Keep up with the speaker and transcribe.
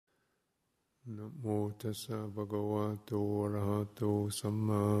Namo tassa bhagavato arahato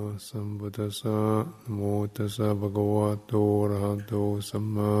samma sambuddhassa. Namo tassa bhagavato arahato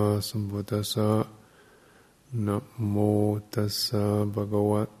samma sambuddhassa. Namo tassa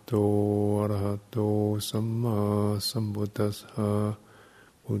bhagavato arahato samma sambuddhassa.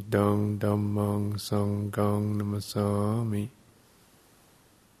 Buddhaṃ dhammāṃ saṅghāṃ namasāmi.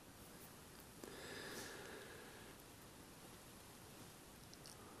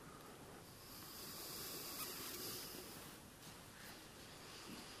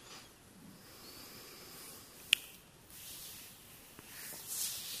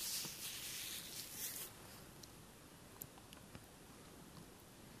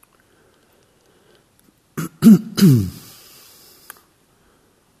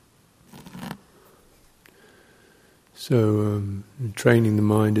 So, training the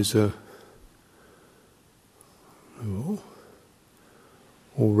mind is a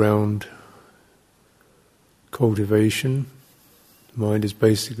all-round cultivation. The mind is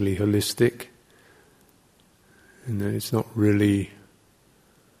basically holistic, and it's not really,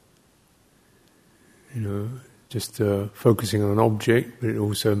 just focusing on an object, but it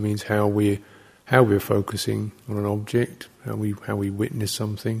also means how we're focusing on an object, how we witness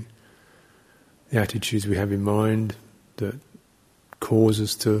something, the attitudes we have in mind that cause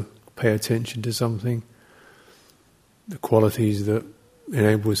us to pay attention to something, the qualities that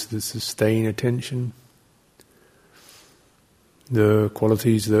enable us to sustain attention, the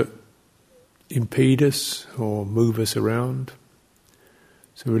qualities that impede us or move us around.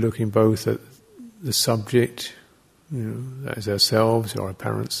 So we're looking both at the subject, that is ourselves, our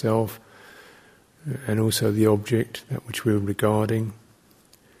apparent self, and also the object, that which we're regarding.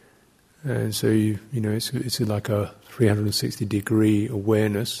 And so, it's like a 360-degree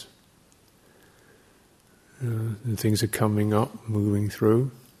awareness. And things are coming up, moving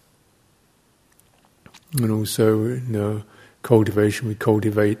through. And also, cultivation, we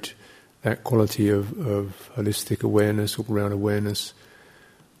cultivate that quality of holistic awareness, all-round awareness,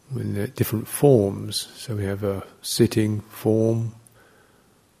 in different forms. So we have a sitting form,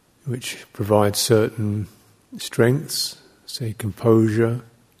 which provides certain strengths, say composure,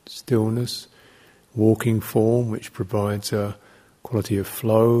 stillness, walking form, which provides a quality of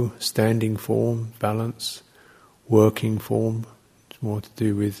flow, standing form, balance, working form, it's more to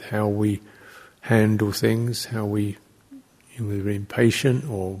do with how we handle things, how we we're impatient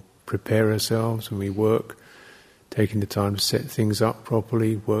or prepare ourselves when we work, taking the time to set things up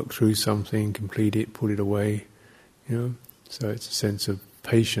properly, work through something, complete it, put it away, So it's a sense of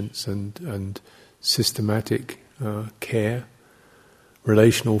patience and systematic care.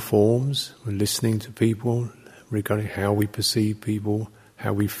 Relational forms, we're listening to people regarding how we perceive people,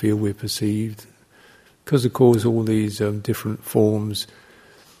 how we feel we're perceived. Because of course all these different forms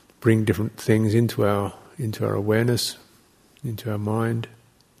bring different things into our awareness, into our mind.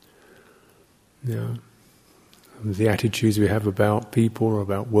 The attitudes we have about people or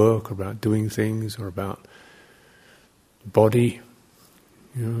about work or about doing things or about body,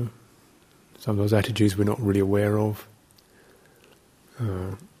 some of those attitudes we're not really aware of.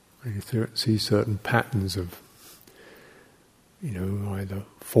 You see certain patterns of, either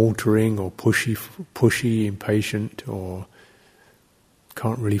faltering or pushy, impatient, or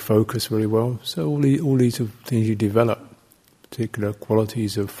can't really focus very well. So all these are things you develop, particular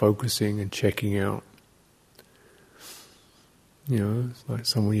qualities of focusing and checking out. It's like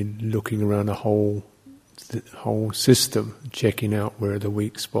someone looking around the whole system, checking out where are the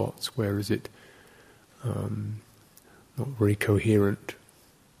weak spots, where is it not very coherent,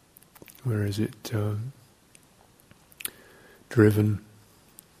 where is it driven,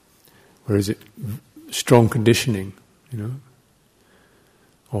 where is it strong conditioning,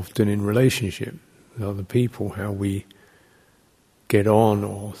 often in relationship with other people, how we get on,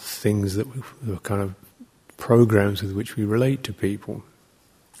 or things that the kind of programs with which we relate to people.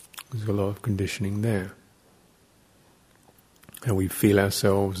 There's a lot of conditioning there. How we feel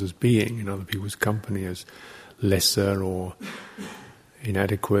ourselves as being in other people's company as lesser or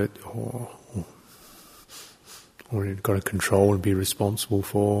inadequate or we've got to control and be responsible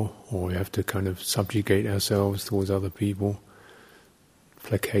for, or we have to kind of subjugate ourselves towards other people,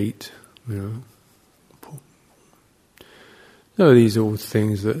 placate, So these are all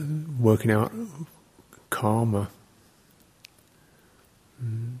things that working out karma.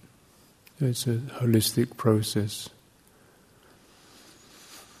 It's a holistic process.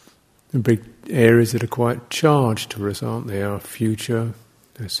 The big areas that are quite charged to us, aren't they? Our future,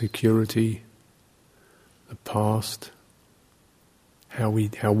 our security, the past, how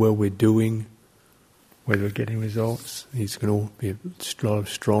well we're doing, whether we're getting results. These can all be a lot of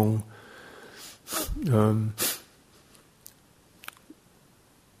strong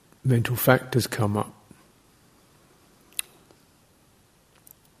mental factors come up.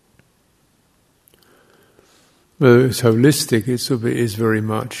 Well, it's holistic. It is very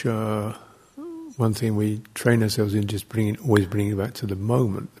much one thing we train ourselves in, just always bringing it back to the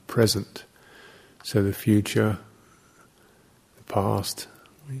moment, the present. So the future, the past,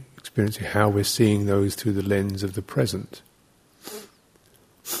 experiencing how we're seeing those through the lens of the present.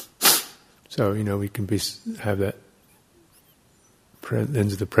 So, we can have that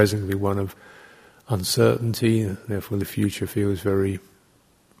lens of the present can be one of uncertainty, and therefore the future feels very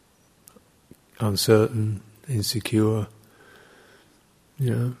uncertain, insecure.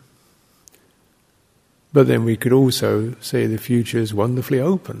 But then we could also say the future is wonderfully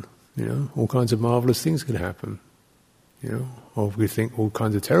open. All kinds of marvelous things could happen. Or we think all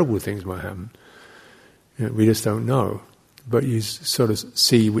kinds of terrible things might happen. We just don't know. But you sort of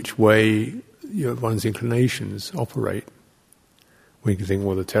see which way one's inclinations operate. We can think,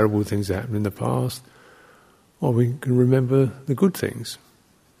 well, the terrible things that happened in the past, or we can remember the good things.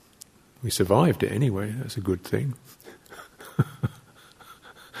 We survived it anyway, that's a good thing.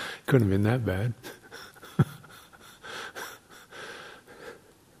 Couldn't have been that bad.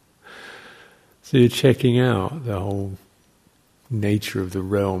 So you're checking out the whole nature of the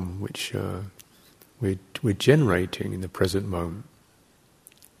realm which we're generating in the present moment.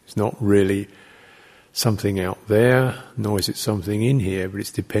 It's not really something out there, nor is it something in here, but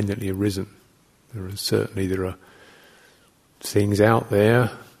it's dependently arisen. There are things out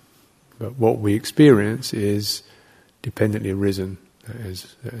there, but what we experience is dependently arisen,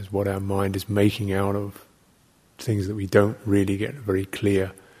 as what our mind is making out of things that we don't really get very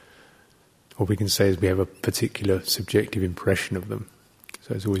clear. What we can say is we have a particular subjective impression of them.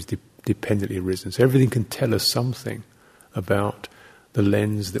 So it's always dependently arisen. So everything can tell us something about the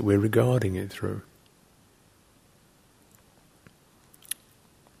lens that we're regarding it through.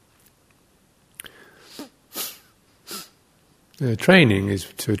 The training is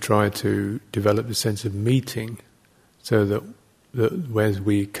to try to develop a sense of meeting, so that when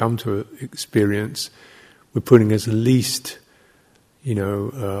we come to experience, we're putting as least,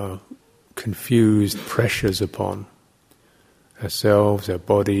 confused pressures upon ourselves, our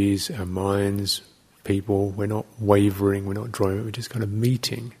bodies, our minds, people. We're not wavering, we're not drawing, we're just kind of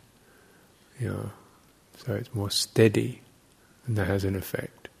meeting. So it's more steady, and that has an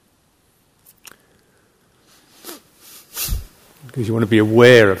effect. Because you want to be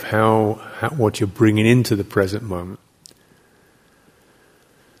aware of how what you're bringing into the present moment.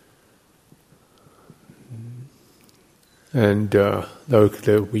 And the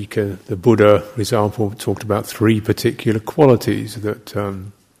Buddha, for example, talked about 3 particular qualities that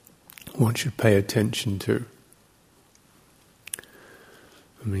one should pay attention to.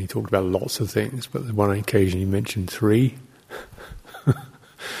 He talked about lots of things, but on one occasion he mentioned 3.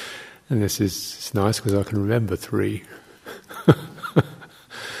 And it's nice because I can remember 3.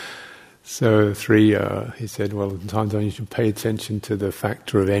 So 3, he said, well, sometimes you should pay attention to the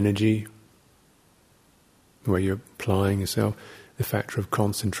factor of energy, where you're applying yourself, the factor of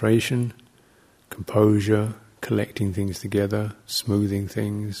concentration, composure, collecting things together, smoothing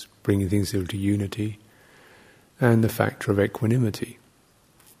things, bringing things into unity, and the factor of equanimity.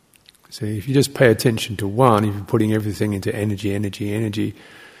 So if you just pay attention to one, if you're putting everything into energy,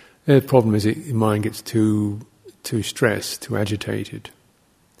 the problem is your mind gets too stressed, too agitated.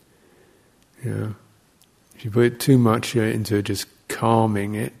 If you put too much into just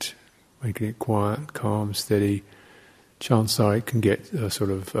calming it, making it quiet, calm, steady, chances are it can get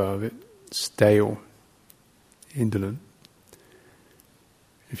sort of a bit stale, indolent.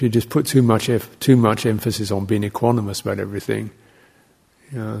 If you just put too much emphasis on being equanimous about everything,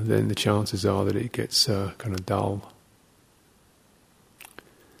 then the chances are that it gets kind of dull.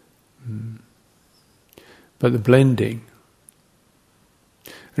 But the blending,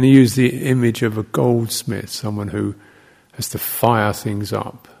 and he used the image of a goldsmith, someone who has to fire things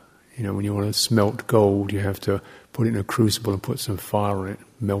up. When you want to smelt gold, you have to put it in a crucible and put some fire on it,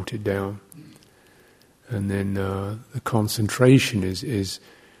 melt it down. And then the concentration is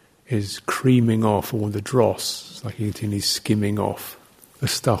creaming off all the dross. It's like you're continually skimming off the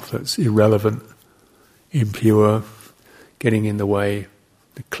stuff that's irrelevant, impure, getting in the way,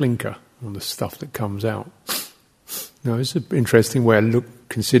 the clinker on the stuff that comes out. Now, it's an interesting way of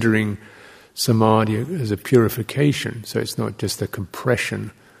considering samadhi as a purification. So it's not just a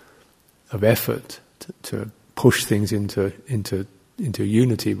compression of effort to push things into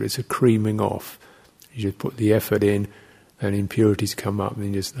unity, but it's a creaming off. You just put the effort in, and impurities come up, and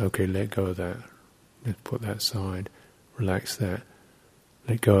you just, let go of that. Let's put that aside. Relax that.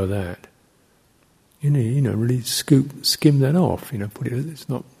 Let go of that. really skim that off. It's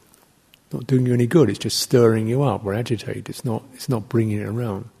not doing you any good. It's just stirring you up or agitate. It's not bringing it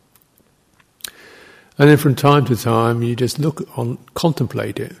around. And then from time to time, you just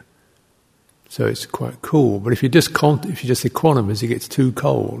contemplate it. So it's quite cool. But if you just equanimous, it gets too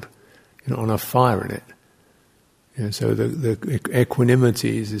cold. You're not enough fire in it. So the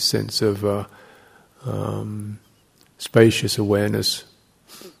equanimity is this sense of spacious awareness.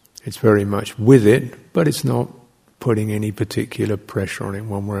 It's very much with it, but it's not putting any particular pressure on it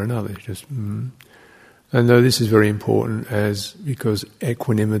one way or another. It's just, And though this is very important, because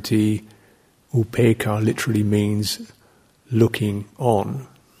equanimity, upekkha, literally means looking on.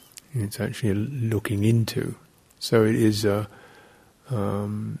 It's actually looking into. So it is. If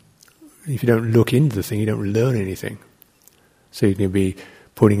you don't look into the thing, you don't learn anything. So you can be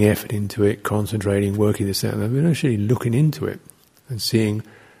putting effort into it, concentrating, working this out, but actually looking into it and seeing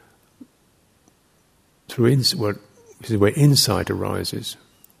through this is where insight arises.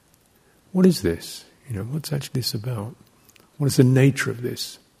 What is this? What's actually this about? What is the nature of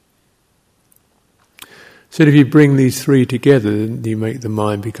this? So if you bring these three together, you make the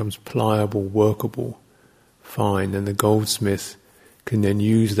mind becomes pliable, workable, fine, and the goldsmith can then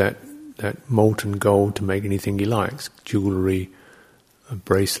use that molten gold to make anything he likes, jewellery,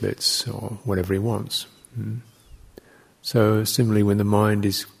 bracelets, or whatever he wants. So similarly, when the mind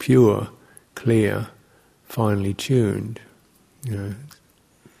is pure, clear, finely tuned,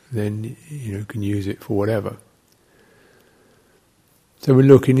 then you can use it for whatever. So we're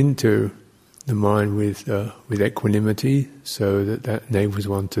looking into the mind with equanimity, so that enables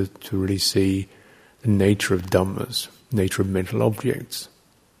one to really see the nature of dhammas, nature of mental objects,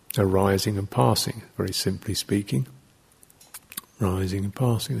 arising and passing, very simply speaking. Rising and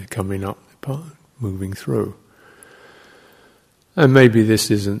passing, they're coming up, they're moving through. And maybe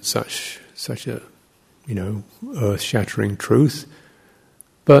this isn't such a earth-shattering truth,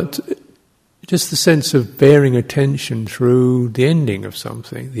 but just the sense of bearing attention through the ending of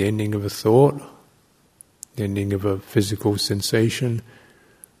something, the ending of a thought, the ending of a physical sensation,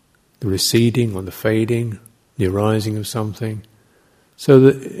 the receding or the fading, the arising of something, so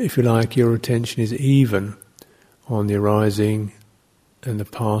that, if you like, your attention is even on the arising and the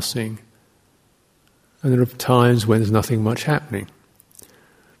passing. And there are times when there's nothing much happening.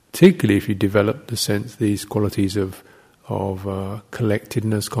 Particularly if you develop these qualities of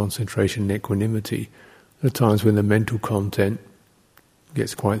collectedness, concentration, and equanimity. There are times when the mental content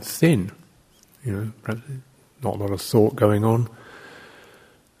gets quite thin. Perhaps not a lot of thought going on.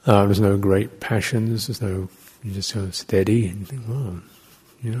 There's no great passions. You're just kind of steady and think,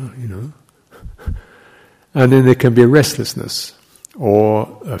 And then there can be a restlessness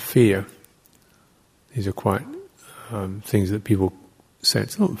or a fear. These are quite things that people say.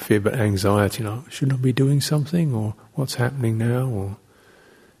 It's not fear, but anxiety. Shouldn't I be doing something, or what's happening now, or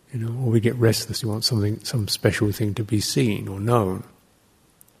or we get restless. We want some special thing to be seen or known.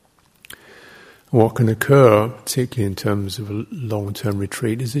 What can occur, particularly in terms of a long-term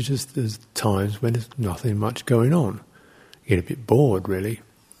retreat, is there's times when there's nothing much going on. You get a bit bored, really.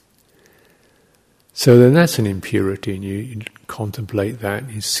 So then that's an impurity, and you contemplate that,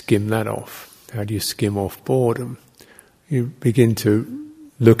 you skim that off. How do you skim off boredom? You begin to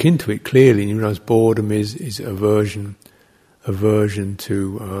look into it clearly, and you realize boredom is aversion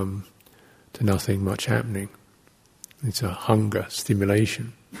to nothing much happening. It's a hunger,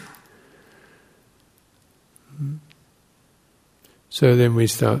 stimulation. So then we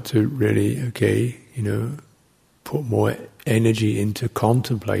start to really, put more energy into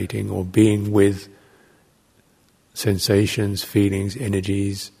contemplating or being with sensations, feelings,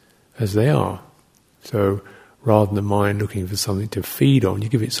 energies as they are. So rather than the mind looking for something to feed on, you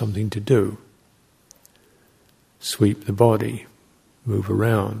give it something to do. Sweep the body, move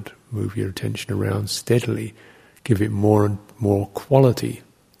around, move your attention around steadily, give it more and more quality.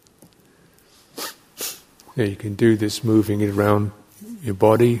 You can do this moving it around your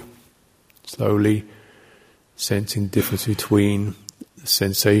body, slowly, sensing the difference between the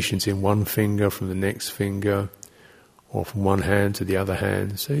sensations in one finger from the next finger, or from one hand to the other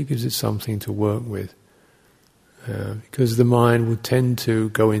hand. So it gives it something to work with. Because the mind will tend to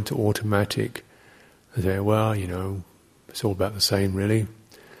go into automatic and say, it's all about the same really.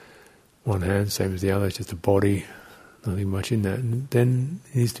 One hand, same as the other, just the body, nothing much in that. And then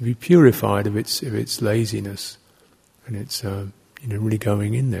it needs to be purified of its laziness, and it's really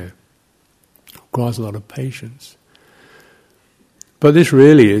going in there. It requires a lot of patience. But this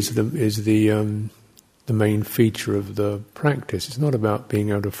really is the main feature of the practice. It's not about being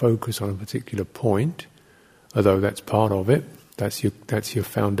able to focus on a particular point, although that's part of it. That's your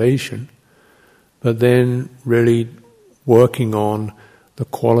foundation. but then really working on the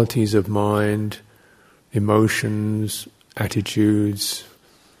qualities of mind, emotions, attitudes,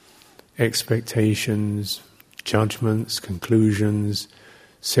 expectations, judgments, conclusions,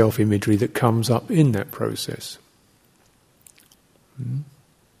 self-imagery that comes up in that process. And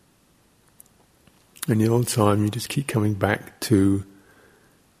the whole time you just keep coming back to,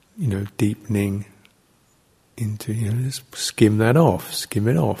 deepening into, just skim it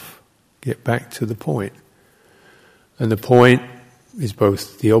off, get back to the point. And the point is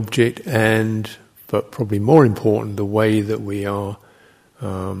both the object and, but probably more important, the way that we are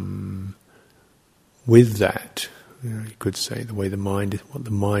with that. You could say the way the mind is, what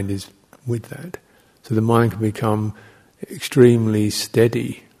the mind is with that. So the mind can become extremely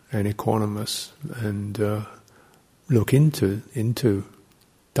steady and equanimous and look into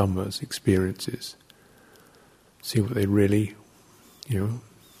Dhamma's experiences, see what they really, is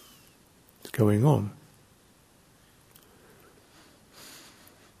going on.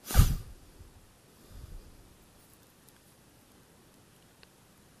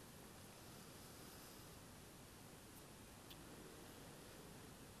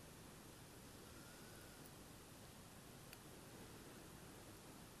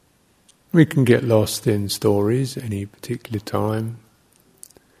 We can get lost in stories at any particular time,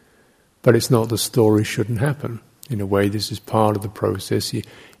 but it's not the story shouldn't happen. In a way, this is part of the process.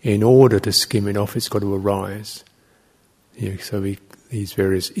 In order to skim it off, it's got to arise. These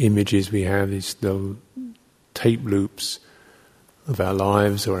various images we have, these little tape loops of our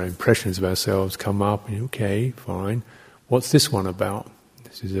lives or our impressions of ourselves come up, and okay, fine. What's this one about?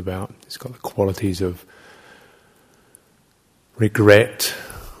 This is about, it's got the qualities of regret,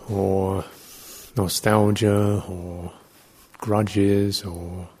 or nostalgia, or grudges,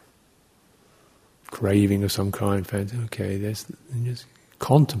 or craving of some kind. Okay, and just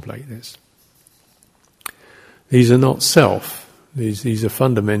contemplate this. These are not self. These are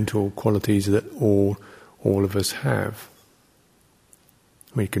fundamental qualities that all of us have.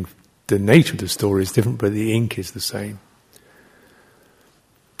 The nature of the story is different, but the ink is the same.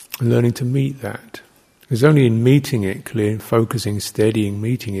 And learning to meet that. It's only in meeting it, clear, focusing, steadying,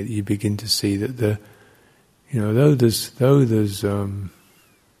 meeting it, that you begin to see that though there's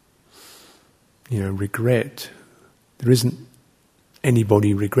regret, there isn't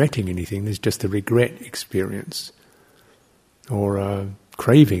anybody regretting anything. There's just a regret experience or a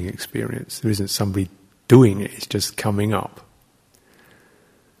craving experience. There isn't somebody doing it. It's just coming up.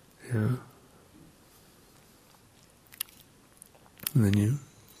 And then you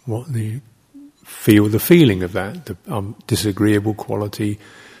feel the feeling of that, the disagreeable quality,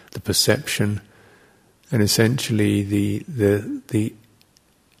 the perception, and essentially the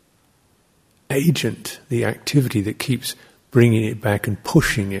agent, the activity that keeps bringing it back and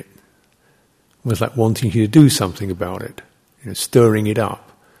pushing it, almost like wanting you to do something about it, stirring it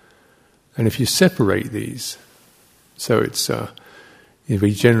up. And if you separate these, so it's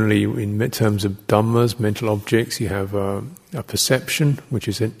we generally, in terms of dhammas, mental objects, you have a perception, which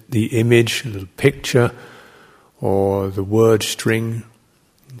is the image, a little picture, or the word string,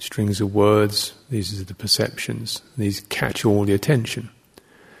 strings of words. These are the perceptions. These catch all the attention.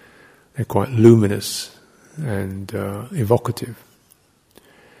 They're quite luminous and evocative.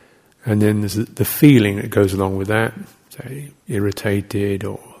 And then there's the feeling that goes along with that, say irritated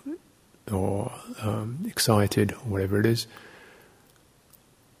or excited, or whatever it is.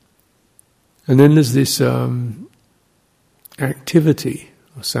 And then there's this activity,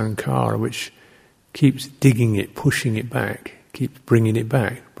 or sankhara, which keeps digging it, pushing it back, keeps bringing it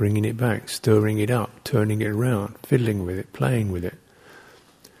back, stirring it up, turning it around, fiddling with it, playing with it.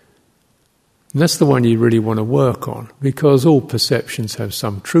 And that's the one you really want to work on, because all perceptions have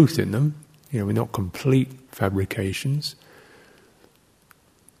some truth in them. We're not complete fabrications.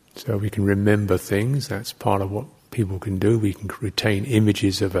 So we can remember things, that's part of what people can do. We can retain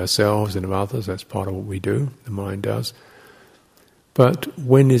images of ourselves and of others, that's part of what we do, the mind does. But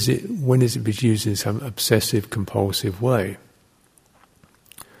when is it used in some obsessive, compulsive way?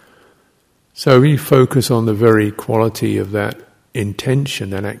 So we focus on the very quality of that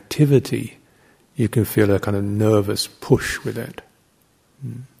intention, that activity. You can feel a kind of nervous push with it.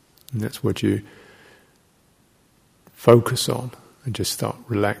 And that's what you focus on and just start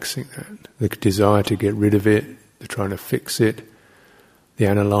relaxing that. The desire to get rid of it, the trying to fix it, the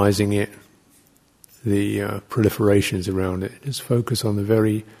analysing it, the proliferations around it. Just focus on the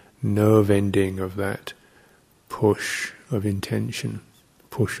very nerve ending of that push of intention,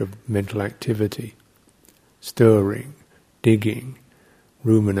 push of mental activity, stirring, digging,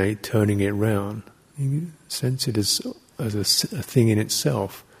 ruminate, turning it round. You sense it as a thing in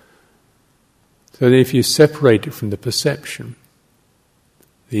itself. So that if you separate it from the perception,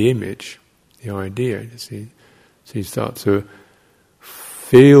 the image, the idea, so you start to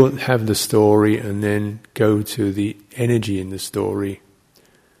feel, have the story, and then go to the energy in the story,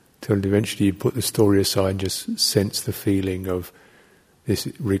 till eventually you put the story aside and just sense the feeling of this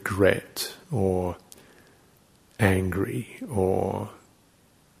regret, or angry, or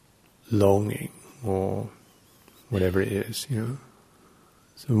longing, or whatever it is,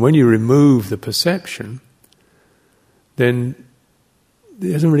 So when you remove the perception, then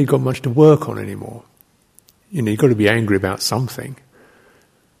it hasn't really got much to work on anymore. You've got to be angry about something.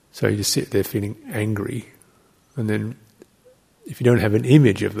 So you just sit there feeling angry, and then if you don't have an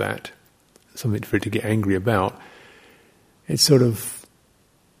image of that, something for it to get angry about, it sort of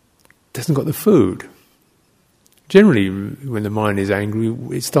doesn't got the food. Generally, when the mind is angry,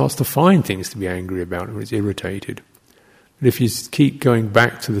 it starts to find things to be angry about, or it's irritated. But if you keep going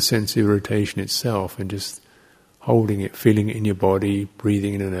back to the sense of irritation itself and just holding it, feeling it in your body,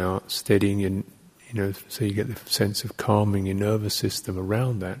 breathing in and out, steadying your, so you get the sense of calming your nervous system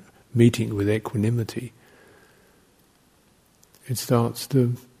around that, meeting it with equanimity, it starts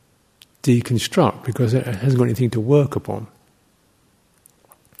to deconstruct because it hasn't got anything to work upon.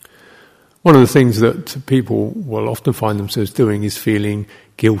 One of the things that people will often find themselves doing is feeling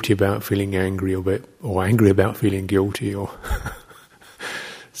guilty about feeling angry, or angry about feeling guilty, or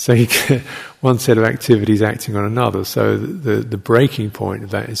so you get one set of activities acting on another. So the breaking point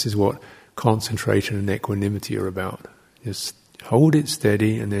of that is what concentration and equanimity are about. Just hold it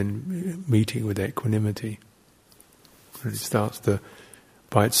steady and then meeting with equanimity. And it starts to,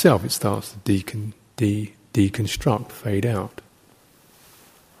 by itself, it starts to deconstruct, fade out.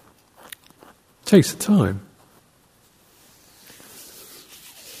 It takes time.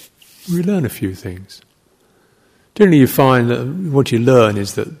 We learn a few things. Generally you find that what you learn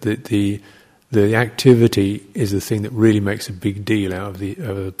is that the activity is the thing that really makes a big deal out of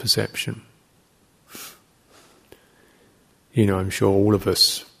the perception. I'm sure all of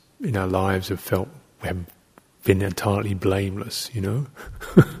us in our lives have felt we haven't been entirely blameless, and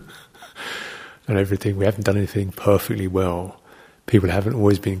everything, we haven't done anything perfectly well. People haven't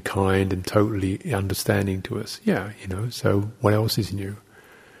always been kind and totally understanding to us. So what else is new?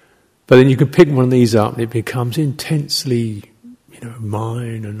 But then you can pick one of these up and it becomes intensely,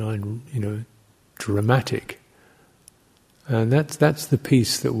 mine and dramatic. And that's the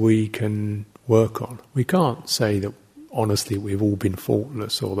piece that we can work on. We can't say that honestly we've all been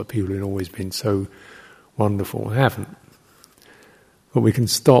faultless or that people have always been so wonderful. We haven't. But we can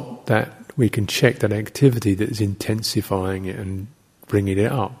stop that, we can check that activity that is intensifying it and bringing it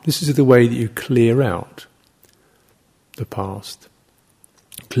up. This is the way that you clear out the past.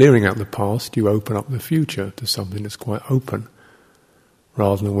 Clearing out the past, you open up the future to something that's quite open,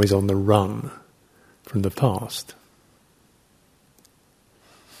 rather than always on the run from the past.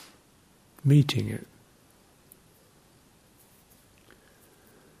 Meeting it.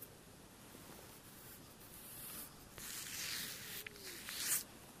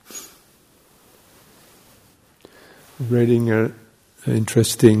 Reading an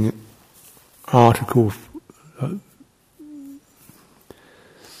interesting article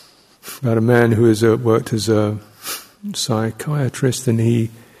about a man who has worked as a psychiatrist, and he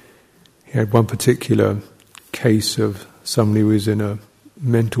had one particular case of somebody who was in a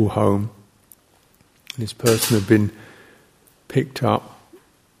mental home. This person had been picked up,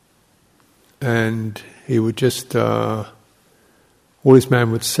 and he would just all this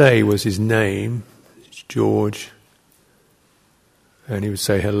man would say was his name, it's George, and he would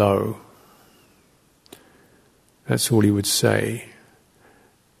say hello. That's all he would say.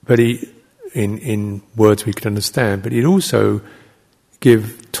 But in words we could understand, but he'd also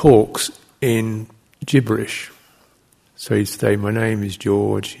give talks in gibberish. So he'd say, "My name is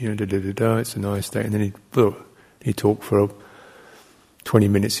George, it's a nice day," and then he'd talk for 20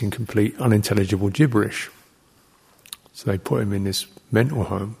 minutes in complete unintelligible gibberish. So they put him in this mental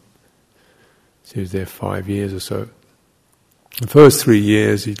home. So he was there 5 years or so. The first 3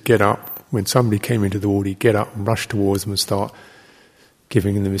 years he'd get up, when somebody came into the ward, he'd get up and rush towards them and start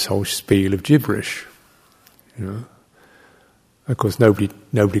giving them this whole spiel of gibberish. Of course nobody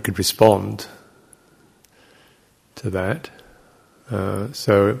could respond to that.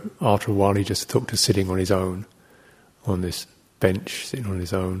 So after a while he just took to sitting on his own, on this bench, sitting on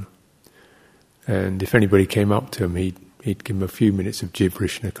his own. And if anybody came up to him, he'd give him a few minutes of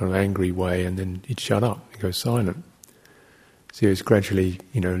gibberish in a kind of angry way, and then he'd shut up and go silent. So he was gradually,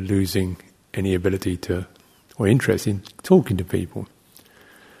 losing any ability to, or interest in talking to people.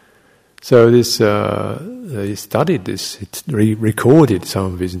 So this, he studied this, he recorded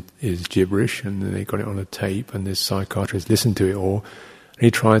some of his gibberish, and then they got it on a tape, and this psychiatrist listened to it all, and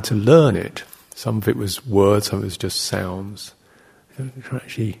he tried to learn it. Some of it was words, some of it was just sounds. He tried to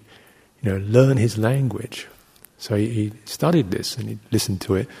actually, learn his language. So he studied this, and he listened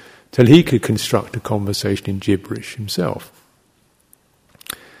to it, till he could construct a conversation in gibberish himself.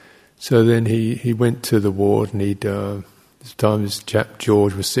 So then he went to the ward, and this time this chap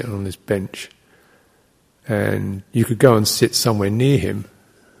George was sitting on this bench, and you could go and sit somewhere near him,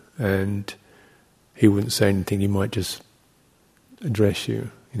 and he wouldn't say anything. He might just address you,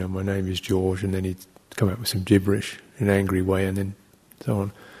 my name is George, and then he'd come out with some gibberish in an angry way, and then so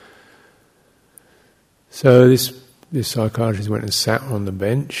on. So this psychiatrist went and sat on the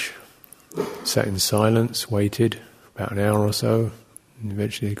bench, sat in silence, waited about an hour or so, and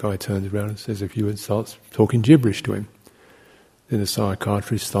eventually the guy turns around and says a few words, starts talking gibberish to him. Then the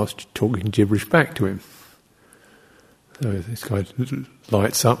psychiatrist starts talking gibberish back to him. So this guy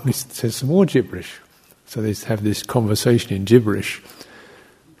lights up and he says some more gibberish. So they have this conversation in gibberish.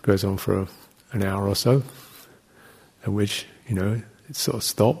 It goes on for an hour or so, at which, it sort of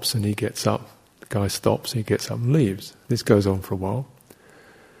stops, and he gets up. The guy stops, and he gets up and leaves. This goes on for a while.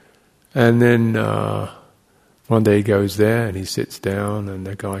 And then one day he goes there and he sits down, and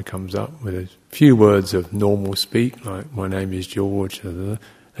the guy comes up with a few words of normal speak, like, my name is George, and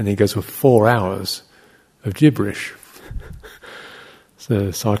he goes for 4 hours of gibberish. So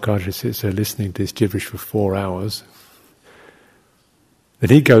the psychiatrist sits there listening to this gibberish for 4 hours. Then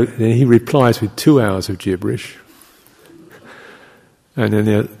he replies with 2 hours of gibberish. And then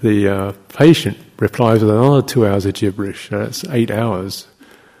the patient replies with another 2 hours of gibberish. So that's 8 hours.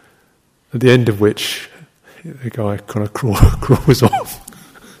 At the end of which the guy kind of crawls off.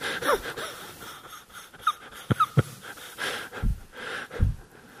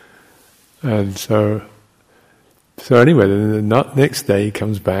 And so anyway, then the next day he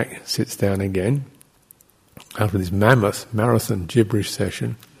comes back, sits down again, after this mammoth marathon gibberish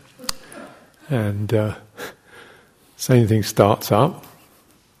session, and same thing starts up.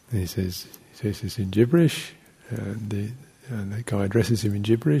 And he says this in gibberish, and the guy addresses him in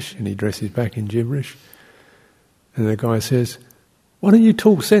gibberish, and he addresses back in gibberish. And the guy says, "Why don't you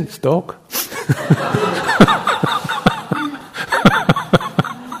talk sense, Doc?"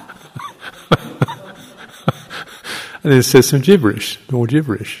 And then it says some gibberish, more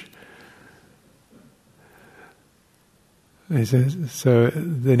gibberish. And he says,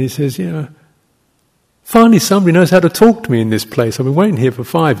 then he says, finally somebody knows how to talk to me in this place. I've been waiting here for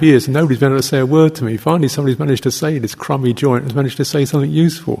 5 years and nobody's been able to say a word to me. Finally somebody's managed to say, this crummy joint has managed to say something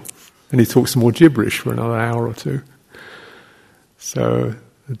useful. And he talks some more gibberish for another hour or two. So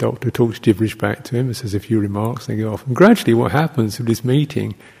the doctor talks gibberish back to him and says a few remarks, and they go off. And gradually what happens with this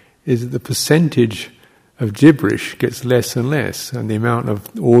meeting is that the percentage of gibberish gets less and less, and the amount of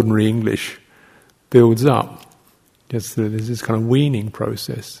ordinary English builds up. There's this kind of weaning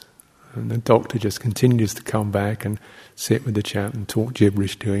process. And the doctor just continues to come back and sit with the chap and talk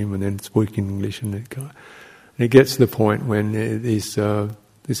gibberish to him, and then speak in English. And it gets to the point when this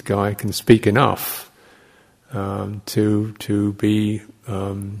guy can speak enough to be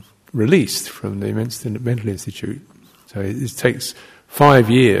released from the mental institute. So it takes 5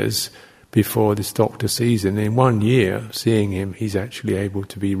 years before this doctor sees him. And in 1 year, seeing him, he's actually able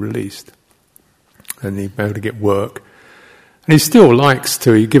to be released. And he's able to get work. And he still likes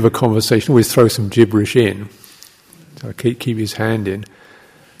to give a conversation, always throw some gibberish in. So keep his hand in.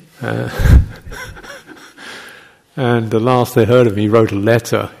 And the last they heard of him, he wrote a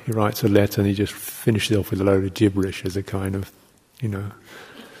letter. He writes a letter and he just finishes off with a load of gibberish as a kind of,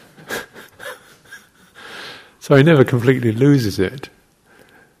 So he never completely loses it.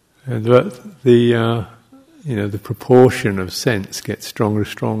 But the proportion of sense gets stronger and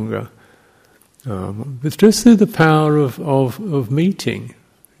stronger. It's just through the power of meeting,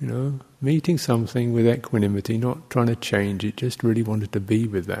 meeting something with equanimity, not trying to change it, just really wanted to be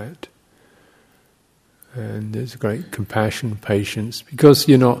with that. And there's great compassion, patience, because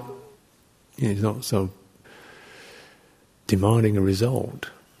you're not so demanding a result.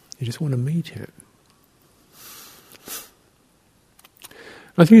 You just want to meet it.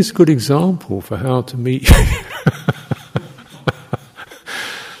 I think it's a good example for how to meet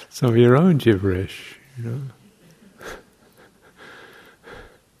some of your own gibberish,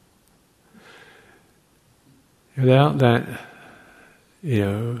 Without that,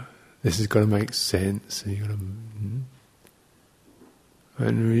 this has got to make sense. And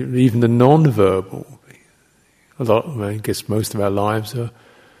even the non-verbal, I guess most of our lives are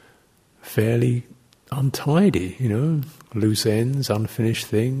fairly untidy, loose ends, unfinished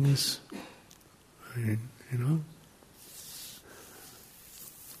things,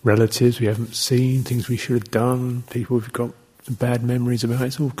 relatives we haven't seen, things we should have done, people we've got bad memories about.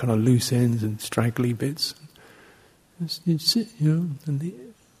 It's all kind of loose ends and straggly bits.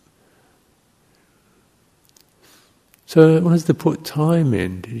 So one has to put time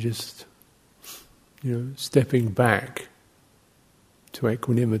in to just, stepping back to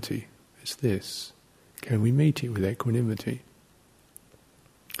equanimity. It's this. Can we meet it with equanimity?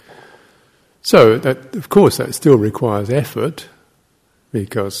 So that, of course, that still requires effort,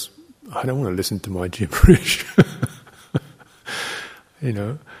 because I don't want to listen to my gibberish.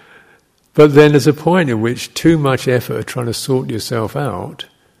 But then there's a point at which too much effort trying to sort yourself out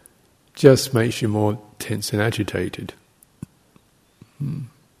just makes you more tense and agitated.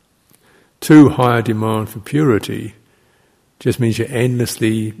 Too high a demand for purity just means you're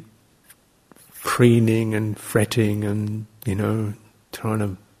endlessly preening and fretting and, trying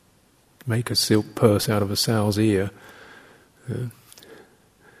to make a silk purse out of a sow's ear.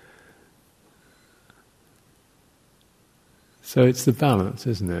 So it's the balance,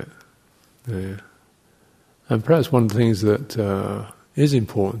 isn't it? Yeah. And perhaps one of the things that is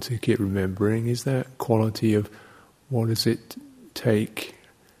important to keep remembering is that quality of what does it take,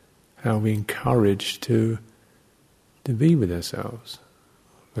 how we encourage to be with ourselves.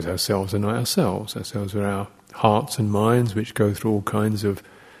 Because ourselves are not ourselves. Ourselves are our hearts and minds, which go through all kinds of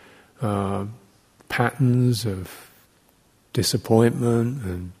patterns of disappointment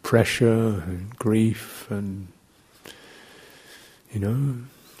and pressure and grief and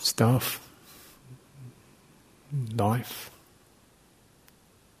stuff, life.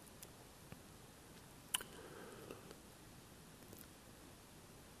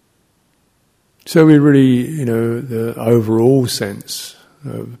 So we really, the overall sense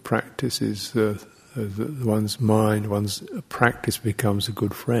of practice is one's mind, one's practice becomes a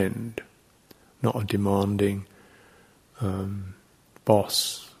good friend, not a demanding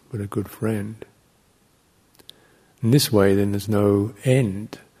boss, but a good friend. In this way, then there's no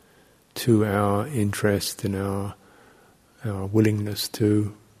end to our interest and our willingness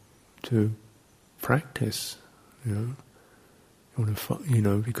to practice. You want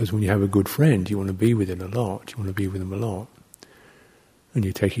to, because when you have a good friend, you want to be with it a lot. You want to be with them a lot, and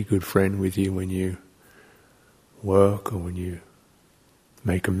you take a good friend with you when you work, or when you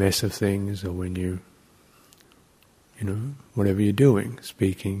make a mess of things, or when you, whatever you're doing,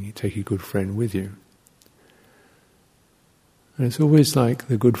 speaking, you take a good friend with you. And it's always like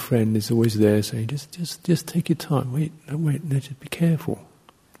the good friend is always there saying, just take your time, wait, just be careful.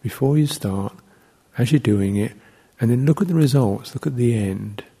 Before you start, as you're doing it, and then look at the results, look at the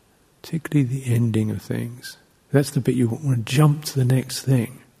end, particularly the ending of things. That's the bit you want to jump to the next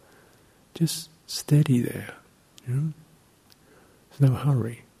thing. Just steady there, There's no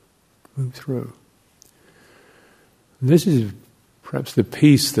hurry, move through. And this is perhaps the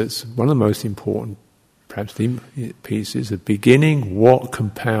piece that's one of the most important. Perhaps the piece is the beginning, what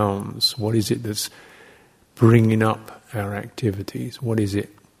compounds, what is it that's bringing up our activities, what is it,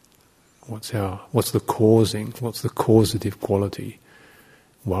 what's the causing, what's the causative quality,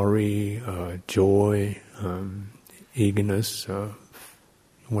 worry, joy, eagerness,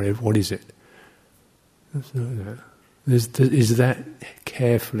 whatever, what is it? Let's know that. Is that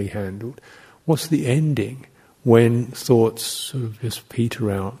carefully handled? What's the ending when thoughts sort of just peter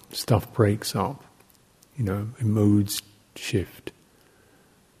out, stuff breaks up? Moods shift.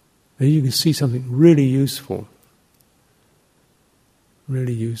 Then you can see something really useful.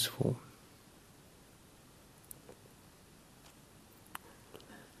 Really useful.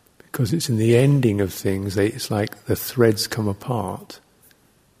 Because it's in the ending of things, it's like the threads come apart.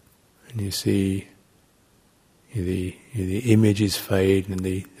 And you see the images fade and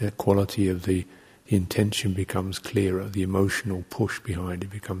the quality of the intention becomes clearer, the emotional push behind it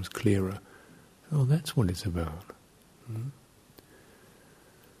becomes clearer. Oh, that's what it's about.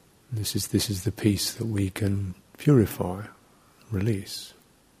 This is the piece that we can purify, release.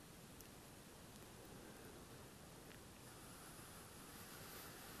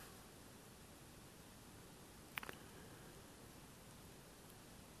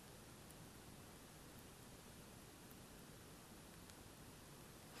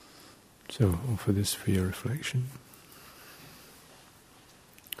 So, offer this for your reflection.